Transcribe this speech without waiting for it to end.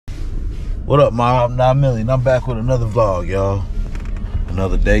What up, Mom? 9 million. I'm back with another vlog, y'all.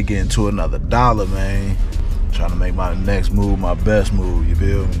 Another day getting to another dollar, man. Trying to make my next move my best move, you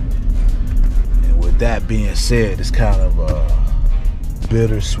feel me? And with that being said, it's kind of a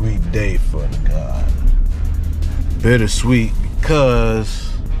bittersweet day for the God. Bittersweet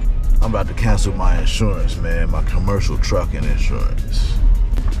because I'm about to cancel my insurance, man. My commercial trucking insurance.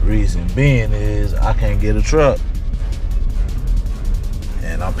 Reason being is I can't get a truck.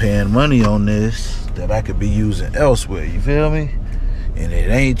 And I'm paying money on this that I could be using elsewhere, you feel me? And it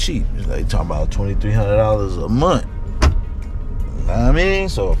ain't cheap. It's like talking about $2,300 a month. You know what I mean?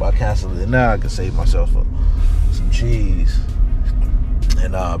 So if I cancel it now, I can save myself some cheese.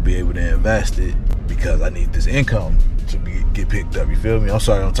 And I'll be able to invest it because I need this income to get picked up, you feel me? I'm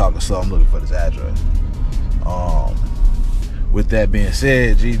sorry I'm talking slow, I'm looking for this address. With that being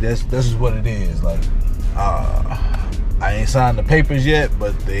said, G, this is what it is. Like, I ain't signed the papers yet,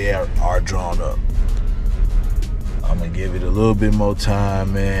 but they are drawn up. I'm gonna give it a little bit more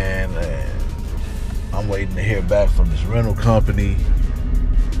time, man. And I'm waiting to hear back from this rental company.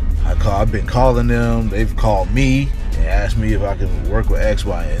 I've been calling them. They've called me and asked me if I can work with X,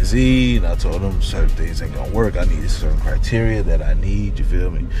 Y, and Z. And I told them certain things ain't gonna work. I need certain criteria that I need, you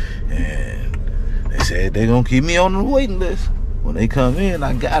feel me? And they said they're gonna keep me on the waiting list. When they come in,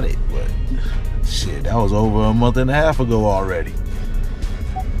 I got it. But shit, that was over a month and a half ago already.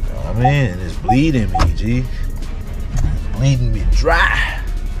 You know what I mean? And it's bleeding me, G. Bleeding me dry.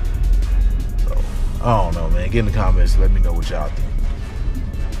 So, I don't know, man. Get in the comments. Let me know what y'all think.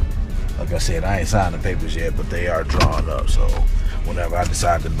 Like I said, I ain't signed the papers yet, but they are drawn up. So, whenever I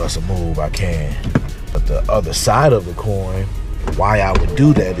decide to bust a move, I can. But the other side of the coin, why I would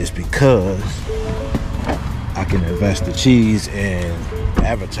do that is because I can invest the cheese in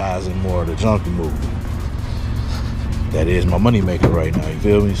advertising more of the junkie movement. That is my money maker right now, you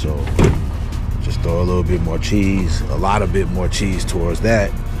feel me? So just throw a little bit more cheese, a bit more cheese towards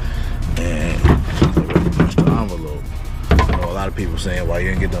that, and push the envelope. I know a lot of people saying, why you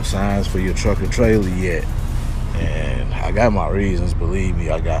didn't get no signs for your truck and trailer yet? And I got my reasons, believe me,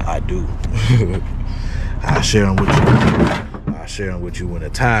 I do. I'll share them with you. I'll share them with you when the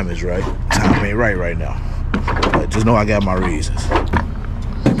time is right. Time ain't right now. But just know I got my reasons.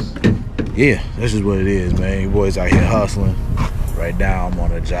 Yeah, that's just what it is, man. You boys out here hustling. Right now, I'm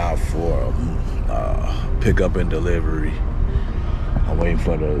on a job for pickup and delivery. I'm waiting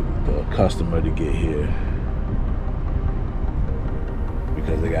for the customer to get here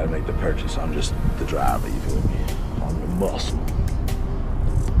because they got to make the purchase. I'm just the driver, you feel me? I'm the muscle.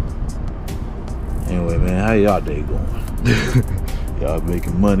 Anyway, man, how y'all day going? Y'all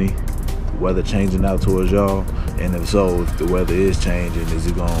making money? Weather changing out towards y'all? And if so, if the weather is changing, is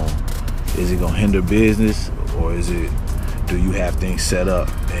it gonna hinder business, or do you have things set up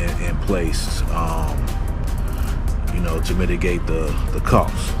in place, you know, to mitigate the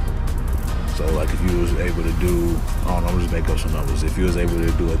cost? So like if you was able to do, I don't know, I'm just make up some numbers. If you was able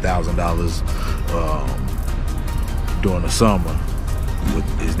to do $1,000 during the summer,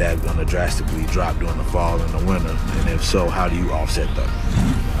 is that gonna drastically drop during the fall and the winter? And if so, how do you offset that?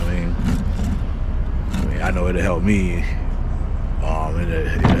 I mean, I know it'll help me.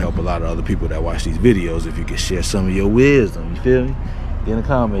 It'll help a lot of other people that watch these videos if you can share some of your wisdom, you feel me? In the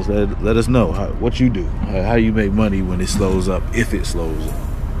comments, let us know what you do, how you make money when it slows up, if it slows up.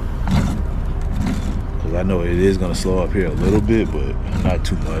 Because I know it is going to slow up here a little bit, but not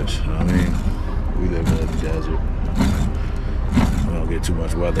too much. You know what I mean? We live in the desert. We don't get too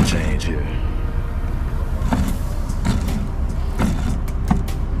much weather change here.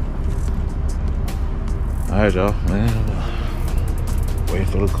 Alright, y'all, man. Waiting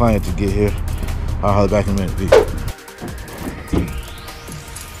for the client to get here. I'll holler back in a minute. Peace.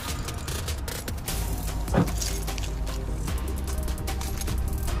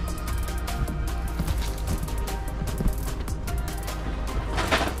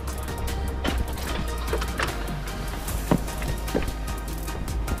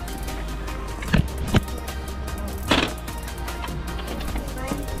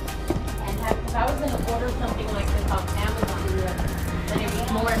 If I was going to order something like this off Amazon, then it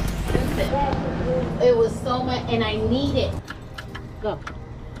was more expensive. It was so much, and I need it. Go.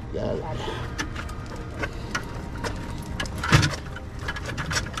 Got it.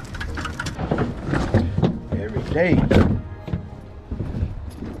 Every day.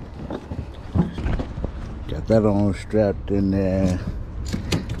 Got that on strapped in there.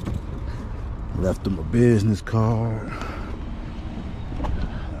 Left them a business card.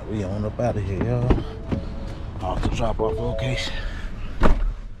 We on up out of here, y'all. Off the drop-off location.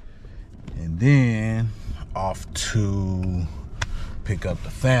 And then off to pick up the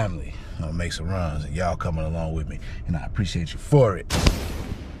family, make some runs, and y'all coming along with me, and I appreciate you for it.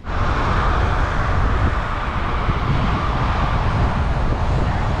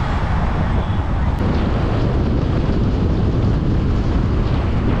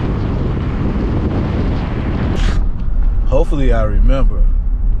 Hopefully I remember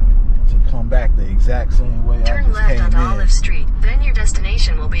to come back the exact same way I just came in. Turn left on Olive Street, then your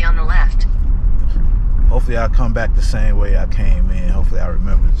destination will be on the left. Hopefully I'll come back the same way I came in. Hopefully I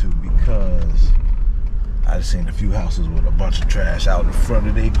remember to, because I just seen a few houses with a bunch of trash out in front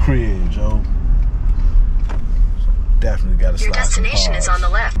of their crib, Joe. So definitely got to slide. Your destination is on the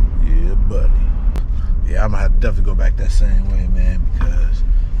left. Yeah, buddy. Yeah, I'm gonna have to definitely go back that same way, man, because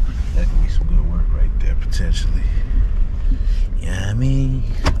that could be some good work right there, potentially. You know what I mean?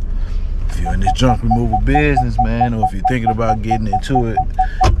 If you're in this junk removal business, man, or if you're thinking about getting into it,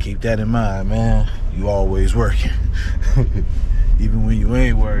 keep that in mind, man. You always working. Even when you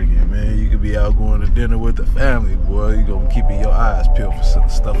ain't working, man, you could be out going to dinner with the family, boy. You gonna keep your eyes peeled for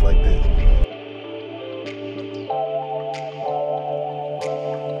stuff like this.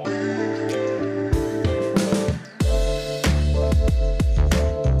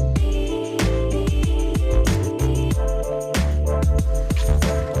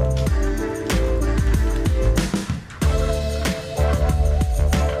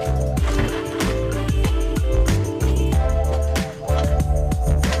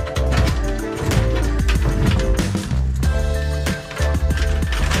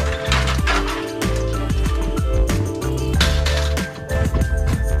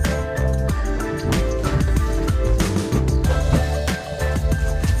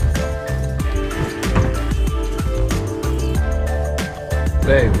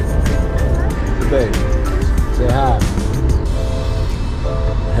 Baby, baby, say hi.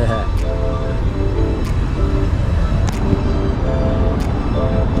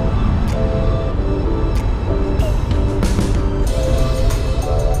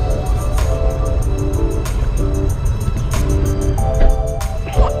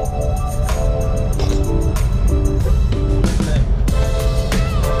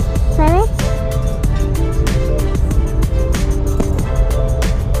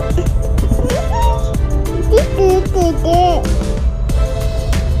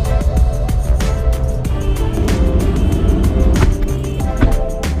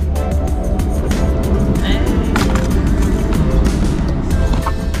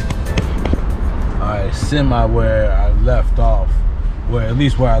 Semi where I left off, where at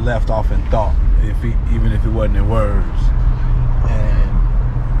least where I left off in thought, even if it wasn't in words.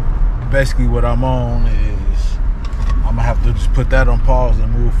 And basically what I'm on is I'm gonna have to just put that on pause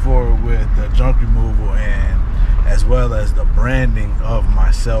and move forward with the junk removal, and as well as the branding of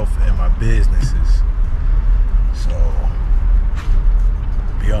myself and my businesses. So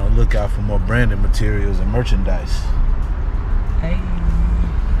be on the lookout for more branding materials and merchandise. Hey.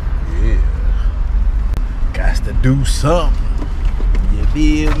 Yeah. Got to do something. You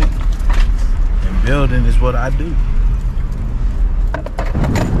feel me? And building is what I do.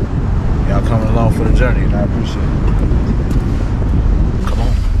 Y'all coming along for the journey, and I appreciate it. Come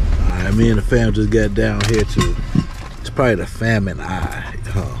on. Alright, me and the fam just got down here to, it's probably the famine eye.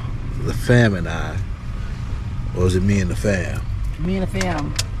 The famine eye. Or is it me and the fam? Me and the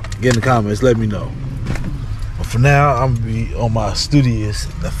fam. Get in the comments, let me know. But for now, I'm gonna be on my studious,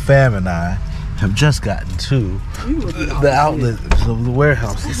 the famine eye. Have just gotten to the outlets of the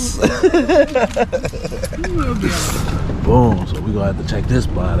warehouses. Boom. So we're gonna have to check this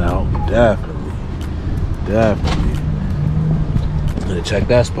spot out. Definitely. Gonna check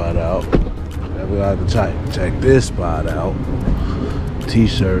that spot out. Then we're gonna have to check this spot out.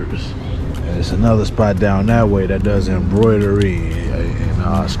 T-shirts. And there's another spot down that way that does embroidery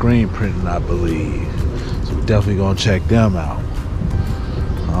and screen printing, I believe. So we're definitely gonna check them out.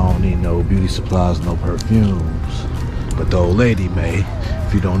 I don't need no beauty supplies, no perfumes. But the old lady may.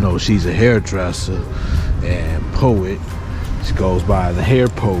 If you don't know, she's a hairdresser and poet. She goes by the hair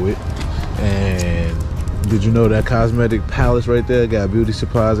poet. And did you know that cosmetic palace right there got beauty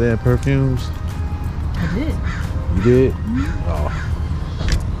supplies and perfumes? I did. You did? Mm-hmm. Oh.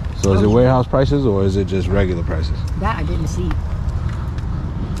 So is it warehouse prices or is it just regular prices? That I didn't see.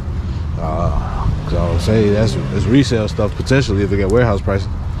 So say that's resale stuff potentially if they got warehouse prices.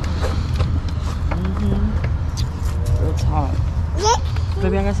 It's hot.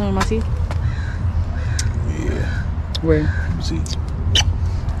 Baby, I got some in my teeth. Yeah. Where? Let me see.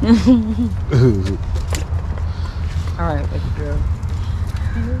 Alright, baby girl.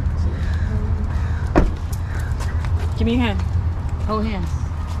 Give me your hand. Hold hands.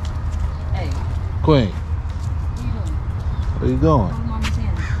 Hey. Queen. What are you doing? Where you going?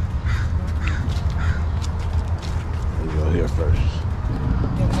 We go here first. You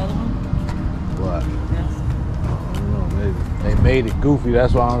have another one? What? Yes. I don't know, maybe. They made it goofy,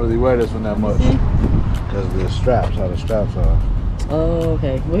 that's why I don't really wear this one that much. Because the straps, how the straps are. Oh,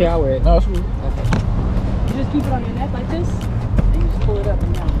 okay. Well, here, I'll wear it. No, it's cool. Okay. You just keep it on your neck like this, and you just pull it up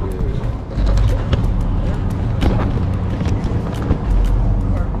and down.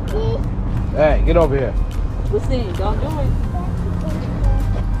 Hey, get over here. Listen, don't do it.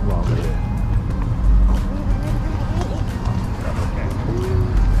 Come over here.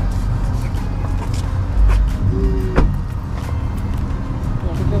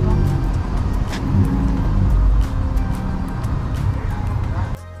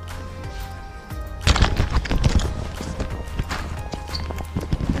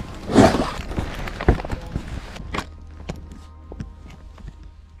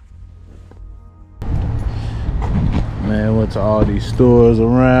 Man, went to all these stores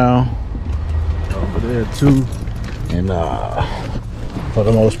around over there too, and for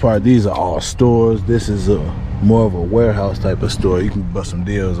the most part these are all stores. This is more of a warehouse type of store. You can bust some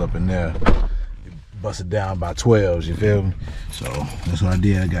deals up in there. You bust it down by 12s, you feel me? So that's what I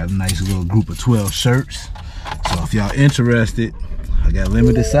did. I got a nice little group of 12 shirts. So if y'all interested, I got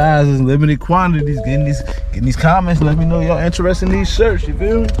limited sizes, limited quantities. Getting these comments, let me know y'all interested in these shirts, you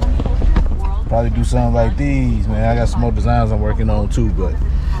feel me? Probably do something like these, man. I got some more designs I'm working on too, but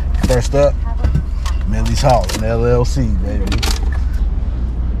first up, Millie's Hall and LLC, baby.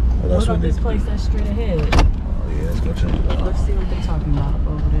 What about this place that's straight ahead? Oh yeah, let's go check it out. Let's see what they're talking about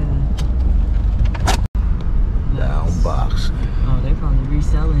over there. Down boxing. Oh, they're probably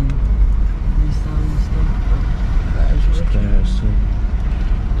reselling stuff. Actual stands too.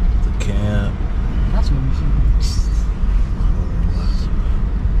 The camp. That's what we should.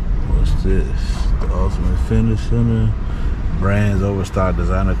 What's this? The Ultimate Fitness Center. Brands overstock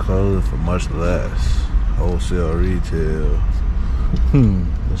designer clothing for much less. Wholesale retail.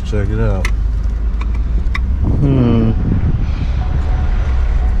 Let's check it out.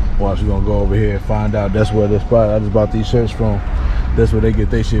 Watch, we're gonna go over here and find out. That's where this spot I just bought these shirts from. That's where they get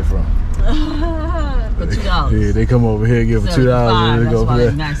their shit from. For $2. Yeah, they come over here and give them $2. And they go over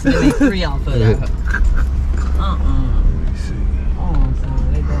there. Nice. They make 3 off of that. Let me see. Oh, so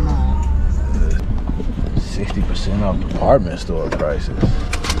they go now. 60% off department store prices.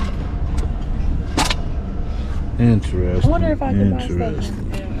 Interesting. I wonder if I can buy stuff Interesting.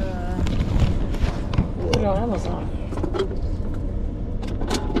 on Amazon.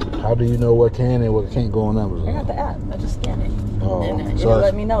 How do you know what can and what can't go on I Amazon? got the app. I just scan it. Oh, And so it'll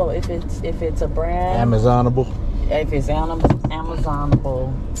let me know if it's a brand. Amazonable. If it's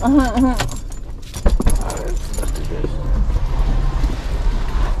Amazonable. Alright, let's do this.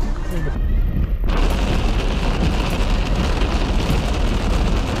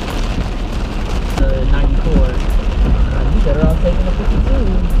 The 94. You better off taking the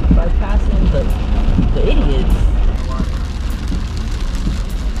 52 by passing the idiots.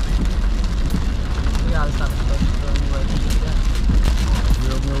 We gotta stop at the grocery store anyway.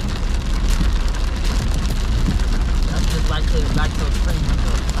 Real milk. That's just like the extreme.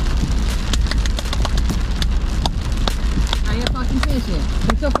 How you fucking fishing?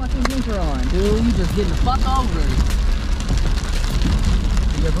 Put your fucking blinker on, dude. You just getting the fuck over.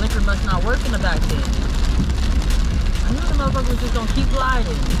 Your blinker must not work in the back end. I knew the motherfucker was just gonna keep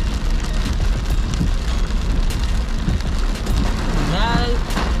gliding.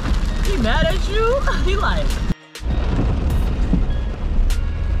 He mad at you? He like...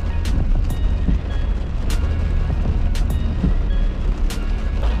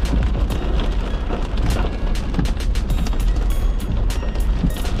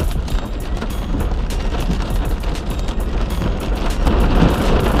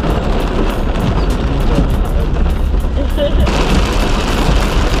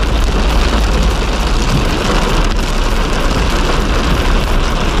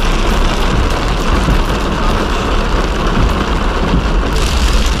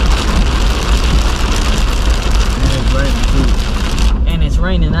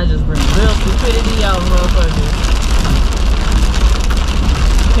 Raining, that just brings real stupidity out, motherfucker.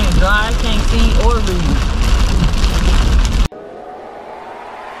 You can't drive, can't see, or read.